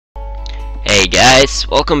Hey guys,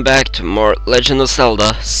 welcome back to more Legend of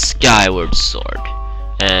Zelda Skyward Sword.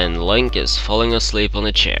 And Link is falling asleep on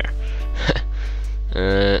a chair.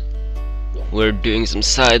 We're doing some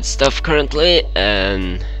side stuff currently,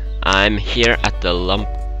 and I'm here at the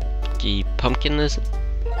Lumpy Pumpkin, is it?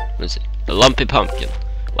 What is it? The Lumpy Pumpkin.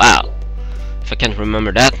 Wow. If I can't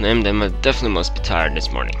remember that name, then I definitely must be tired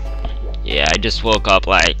this morning. Yeah, I just woke up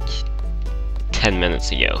like 10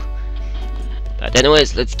 minutes ago. But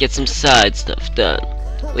anyways, let's get some side stuff done.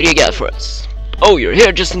 What do you got for us? Oh, you're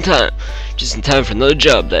here just in time. Just in time for another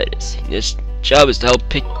job, that is. This job is to help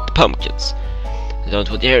pick the pumpkins. I don't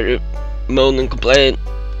want to hear you moan and complain.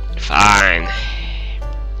 Fine.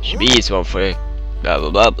 Should be easy one for you. Blah blah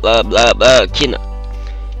blah blah blah blah. Kina.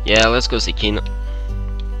 Yeah, let's go see Kina.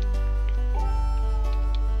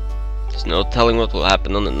 There's no telling what will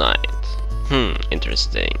happen on the night.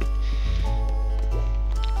 Interesting.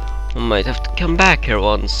 I might have to come back here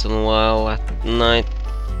once in a while at night.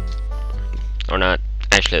 Or not.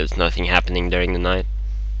 Actually, there's nothing happening during the night.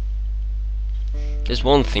 There's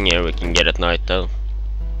one thing here we can get at night though.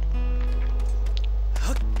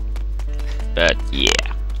 But yeah,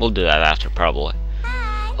 we'll do that after probably.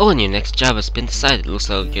 Oh, and your next job has been decided. Looks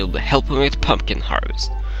like you'll be helping with pumpkin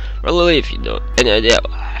harvest. Really, if you don't any idea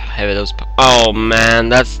how heavy those oh man,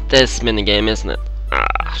 that's this minigame, isn't it?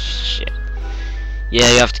 Ah, shit. Yeah,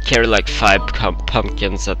 you have to carry like 5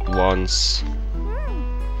 pumpkins at once,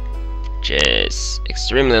 which is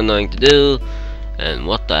extremely annoying to do. And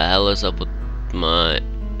what the hell is up with my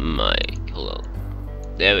mic? Hold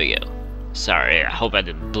on. There we go. Sorry, I hope I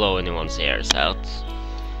didn't blow anyone's ears out.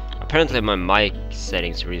 Apparently my mic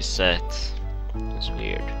settings reset. That's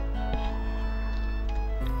weird.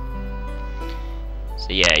 So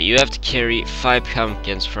yeah, you have to carry 5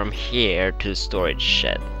 pumpkins from here to the storage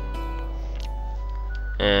shed.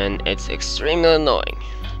 And it's extremely annoying.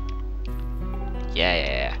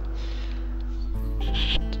 Yeah.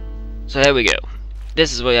 So there we go.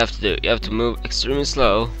 This is what you have to do. You have to move extremely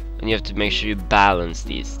slow, and you have to make sure you balance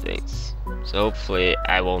these things. So hopefully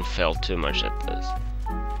I won't fail too much at this.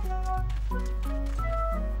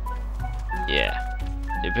 Yeah.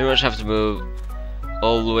 You pretty much have to move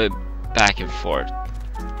all the way back and forth.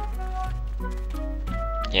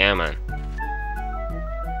 Yeah, man.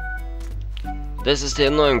 This is the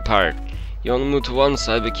annoying part. You want to move to one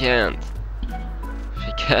side but can't,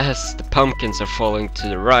 because the pumpkins are falling to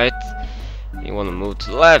the right. You want to move to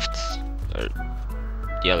the left, or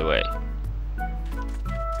the other way.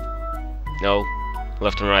 No,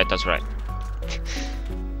 left and right, that's right.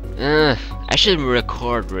 I should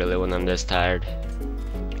record really when I'm this tired.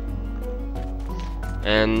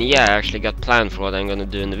 And yeah, I actually got planned for what I'm gonna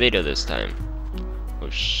do in the video this time. Oh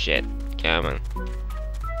shit, come on.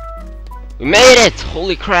 We made it!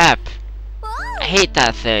 Holy crap! I hate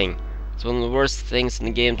that thing. It's one of the worst things in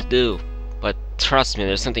the game to do. But trust me,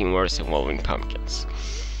 there's something worse involving pumpkins.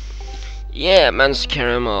 Yeah, I managed to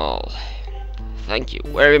carry them all. Thank you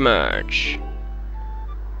very much.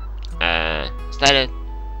 Is that it?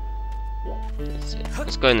 Let's see.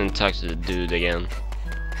 Let's go in and talk to the dude again.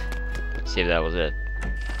 See if that was it.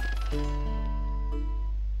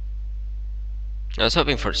 I was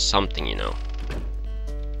hoping for something, you know.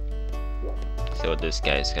 See what this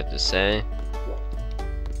guy's got to say.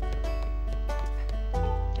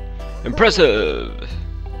 Impressive!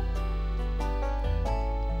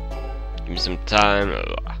 Give me some time.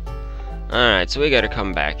 Alright, so we gotta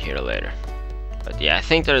come back here later. But yeah, I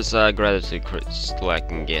think there's a gratitude crystal I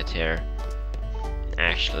can get here,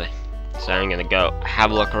 actually. So I'm gonna go have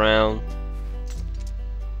a look around.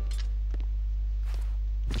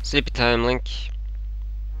 Sleepy time, Link.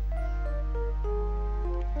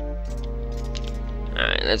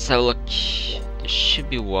 Alright, let's have a look. There should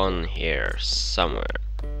be one here somewhere.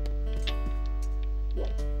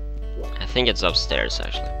 I think it's upstairs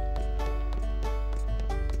actually.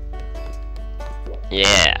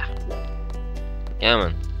 Yeah. Come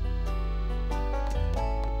on.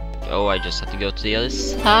 Oh, I just have to go to the other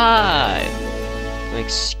side.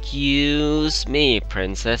 Excuse me,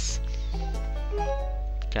 princess.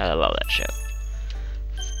 Gotta love that shit.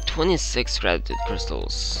 26 gratitude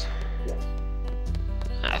crystals.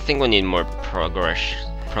 I think we need more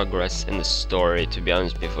progress in the story, to be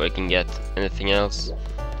honest, before we can get anything else.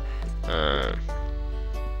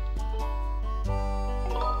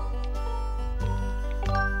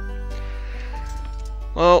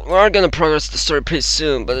 Well, we are gonna progress the story pretty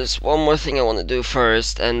soon, but there's one more thing I want to do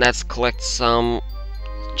first, and that's collect some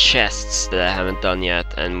chests that I haven't done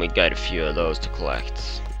yet, and we got a few of those to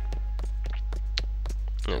collect.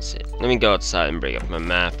 Let's see. Let me go outside and bring up my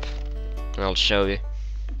map, and I'll show you.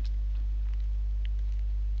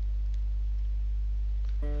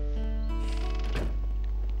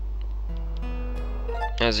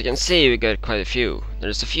 As you can see, we got quite a few.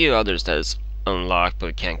 There's a few others that is unlocked, but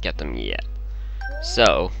we can't get them yet.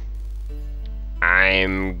 So,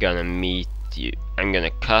 I'm gonna meet you. I'm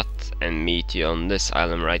gonna cut and meet you on this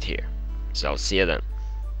island right here. So I'll see you then.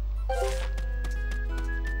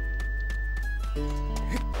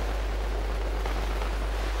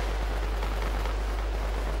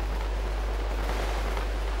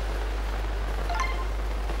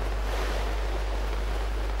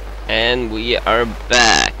 And we are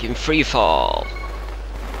back in free fall.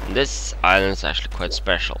 This island is actually quite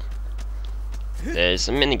special. There's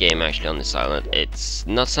a minigame actually on this island. It's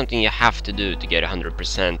not something you have to do to get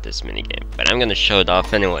 100% this minigame, but I'm gonna show it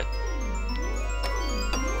off anyway.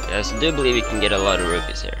 Yes, I do believe you can get a lot of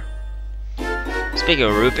rupees here. Speaking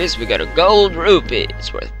of rupees, we got a gold rupee.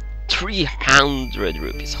 It's worth 300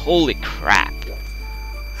 rupees. Holy crap.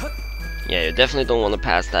 Yeah, you definitely don't want to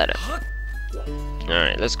pass that up.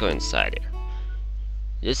 Alright, let's go inside here.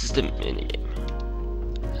 This is the minigame.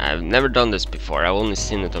 I've never done this before, I've only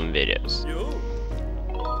seen it on videos.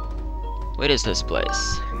 What is this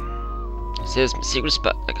place? It says my secret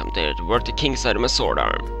spot. I come there to work the king side of my sword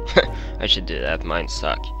arm. I should do that, mine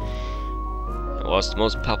suck. I was the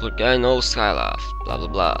most popular guy in all Skyloft. Blah blah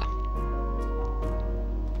blah.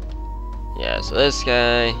 Yeah, so this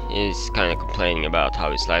guy is kinda complaining about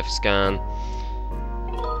how his life is gone.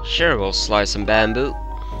 Sure, we'll slice some bamboo.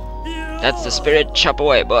 That's the spirit, chop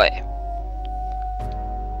away, boy.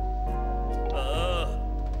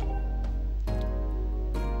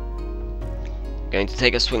 Going to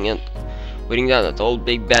take a swing at waiting down that old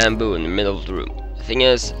big bamboo in the middle of the room. The thing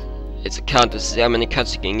is, it's a contest to see how many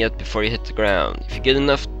cuts you can get before you hit the ground. If you get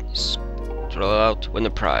enough, throw it out, win a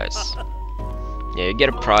prize. Yeah, you get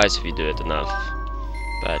a prize if you do it enough.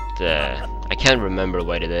 But I can't remember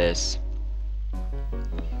what it is.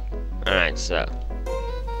 Alright, so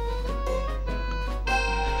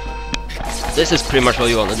this is pretty much what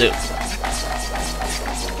you want to do.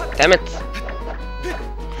 Damn it!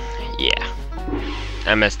 Yeah,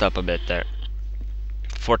 I messed up a bit there.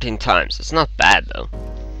 14 times, it's not bad though.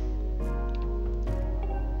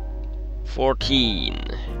 14.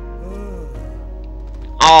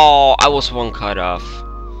 Oh, I was one cut off.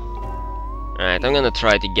 Alright, I'm gonna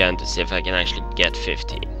try it again to see if I can actually get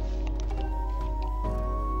 15.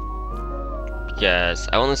 Because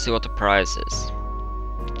I want to see what the price is.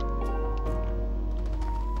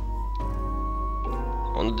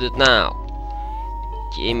 I want to do it now.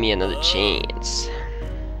 Give me another chance.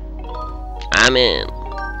 I'm in.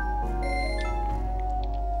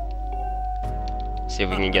 See if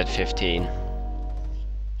we can get 15.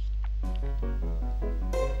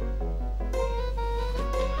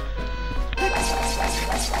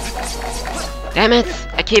 Damn it!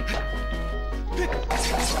 I keep...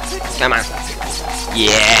 Come on.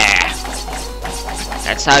 Yeah!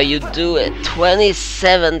 That's how you do it.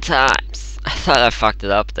 27 times. I thought I fucked it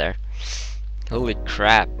up there. Holy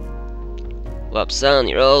crap. Well, son,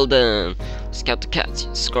 you're all done. Let's count the cuts.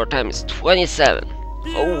 Your score time is 27.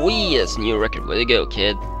 Oh, wee, that's a new record. Way to go,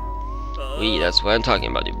 kid. Wee, that's what I'm talking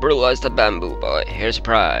about. You brutalized the bamboo, boy. Here's a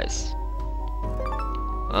prize.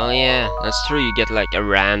 Oh, yeah, that's true. You get like a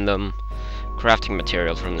random crafting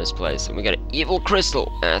material from this place, and we got an evil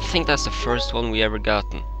crystal, and I think that's the first one we ever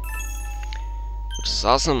gotten, which is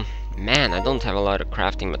awesome. Man, I don't have a lot of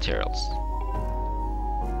crafting materials.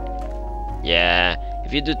 Yeah,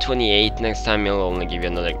 if you do 28 next time, it'll only give you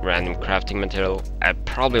another random crafting material. I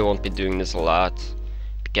probably won't be doing this a lot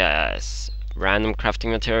because random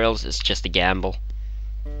crafting materials is just a gamble,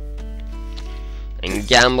 and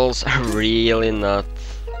gambles are really not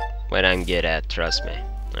what I'm good at, trust me.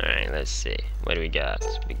 Alright, let's see. What do we got?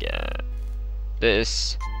 We got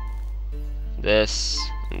this, this,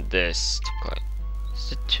 and this.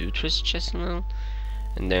 Is it 2 twist chests now?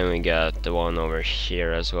 And then we got the one over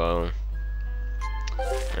here as well.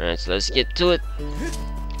 Alright, so let's get to it.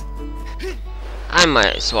 I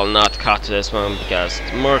might as well not cut this one, because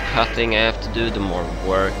the more cutting I have to do, the more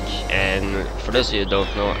work. And for those of you who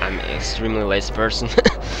don't know, I'm an extremely lazy person.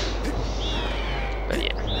 But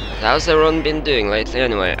yeah. How's everyone been doing lately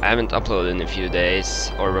anyway? I haven't uploaded in a few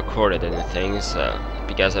days or recorded anything, so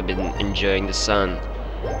because I've been enjoying the sun.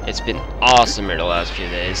 It's been awesome here the last few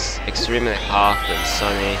days. Extremely hot and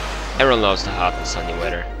sunny. Everyone loves the hot and sunny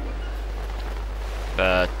weather.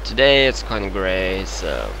 But today it's kind of grey,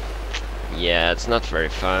 so yeah, it's not very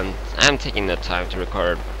fun. I'm taking the time to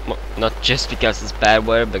record, not just because it's bad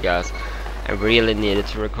weather, because I really needed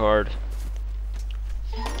to record.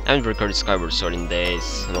 I haven't recorded Skyward Sword in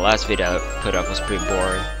days, and the last video I put up was pretty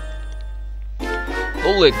boring.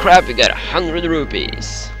 Holy crap, we got 100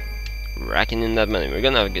 rupees! racking in that money. We're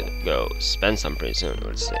gonna have to go spend some pretty soon.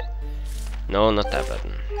 Let's see. No, not that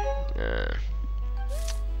button.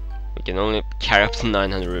 We can only carry up to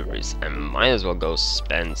 900 rupees. I might as well go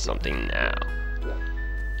spend something now.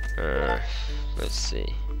 Let's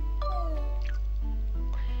see.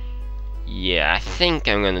 Yeah, I think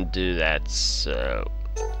I'm gonna do that. So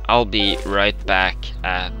I'll be right back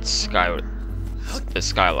at Skyward, the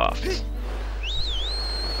Skyloft.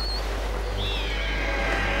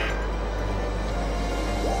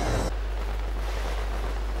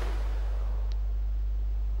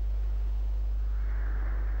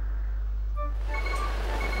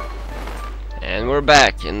 And we're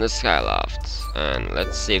back in the Skyloft, and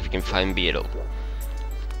let's see if we can find Beetle.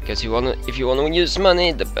 Because if you wanna use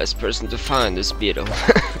money, the best person to find is Beetle.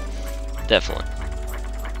 Definitely.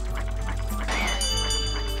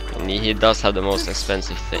 And he does have the most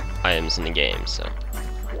expensive items in the game, so.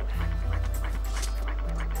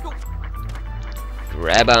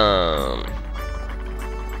 Grab him!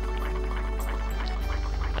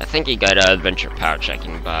 I think he got an adventure pouch I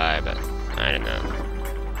can buy, but I don't know.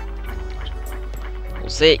 We'll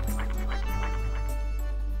see.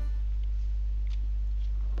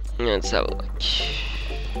 Let's have a look.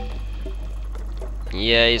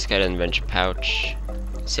 Yeah, he's got an adventure pouch.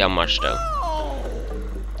 See how much though.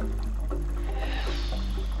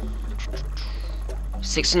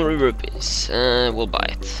 ₹600. We'll buy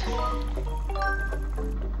it.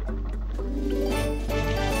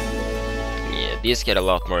 Yeah, these get a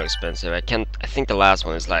lot more expensive. I think the last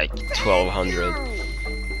one is like 1200.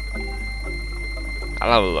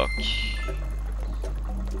 I'll have a look.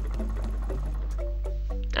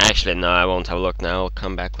 Actually, no, I won't have a look now. I'll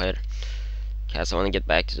come back later. Cause I want to get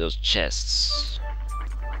back to those chests.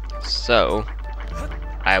 So,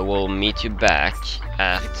 I will meet you back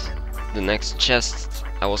at the next chest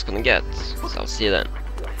I was gonna get. So I'll see you then.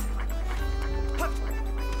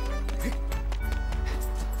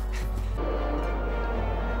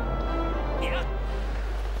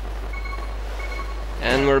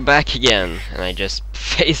 And we're back again, and I just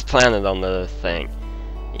face planted on the thing.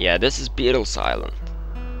 Yeah, this is Beetle's Island,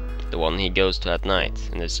 the one he goes to at night,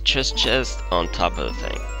 and there's just chest on top of the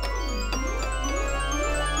thing.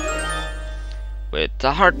 With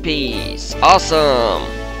the heart piece, awesome!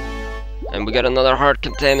 And we got another heart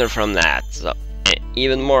container from that, so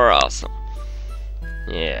even more awesome.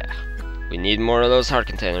 Yeah, we need more of those heart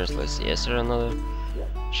containers. Let's see, is there another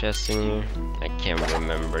chest in here? I can't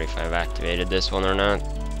remember if I've activated this one or not.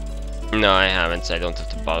 No, I haven't, so I don't have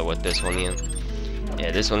to bother with this one yet.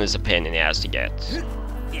 Yeah, this one is a pain in the ass to get.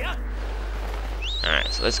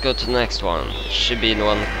 Alright, so let's go to the next one. Should be the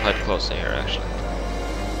one quite close to here, actually.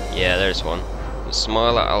 Yeah, there's one. The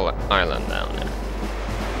small island down there.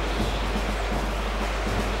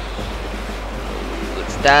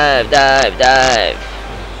 Let's dive, dive, dive!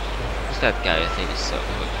 Who's that guy? I think he's so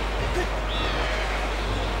quick.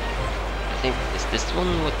 I think, is this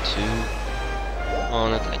one with 2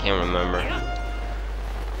 on it? I can't remember.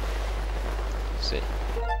 Let's see.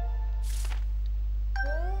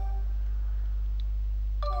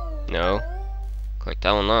 No. Click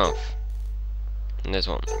that one off. And this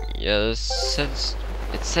one. Yeah, it says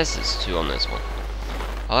it's 2 on this one.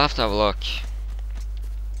 I'll have to have a look.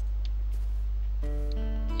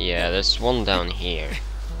 Yeah, there's one down here.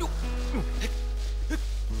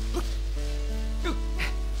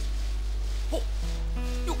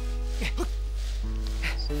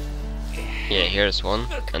 Yeah, here's one,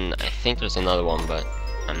 and I think there's another one, but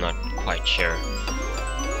I'm not quite sure.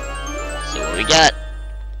 So what we got?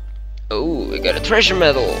 Oh, we got a treasure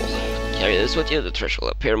medal! Carry this with you, the treasure will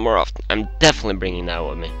appear more often. I'm definitely bringing that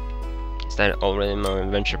with me. Is that already in my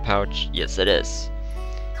adventure pouch? Yes, it is.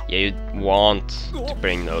 Yeah, you want to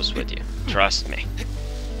bring those with you. Trust me.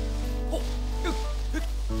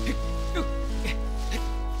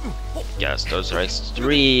 Yes, those are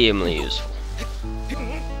extremely useful.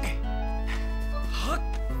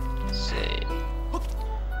 Let's see.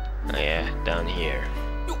 Oh yeah, down here.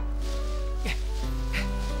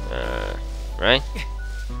 Right?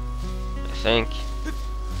 I think.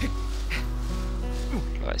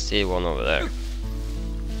 Oh, I see one over there.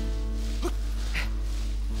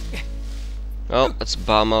 Well, let's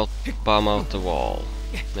bomb out the wall.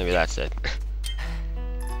 Maybe that's it.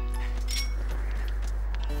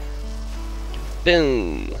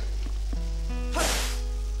 Boom!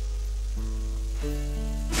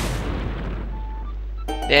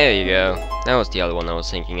 There you go. That was the other one I was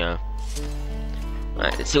thinking of.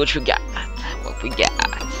 Alright, let's see what we got. What we got.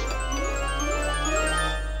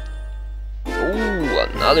 Ooh,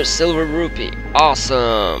 another silver rupee.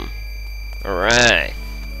 Awesome! Alright.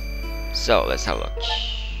 So, let's have a look.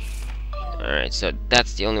 Alright, so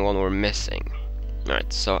that's the only one we're missing.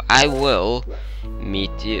 Alright, so I will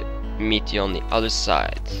meet you on the other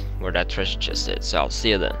side where that treasure chest is. So I'll see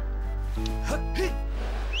you then.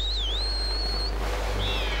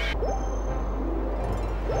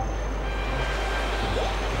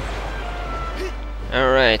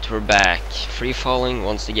 Alright, we're back. Free falling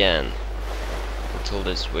once again. Until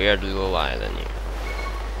this weird little island here.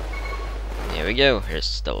 Here we go.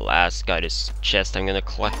 Here's the last guided chest I'm gonna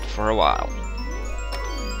collect for a while.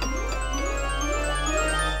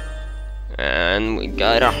 And we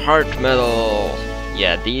got a heart medal.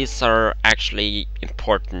 Yeah, these are actually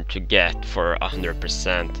important to get for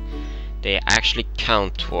 100%. They actually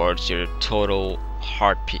count towards your total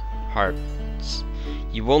hearts.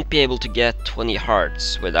 You won't be able to get 20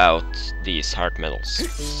 hearts without these heart medals.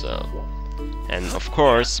 So, and of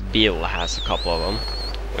course, Bill has a couple of them,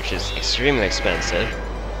 which is extremely expensive.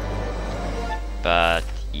 But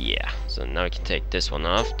yeah, so now we can take this one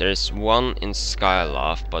off. There's one in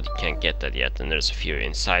Skyloft, but you can't get that yet, and there's a few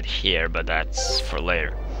inside here, but that's for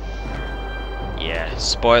later. Yeah,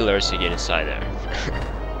 spoilers, you get inside there.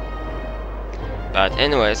 But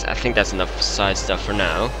anyways, I think that's enough side stuff for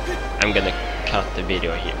now. I'm gonna cut the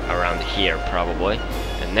video here around here probably,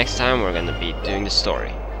 and next time we're gonna be doing the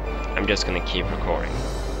story. I'm just gonna keep recording.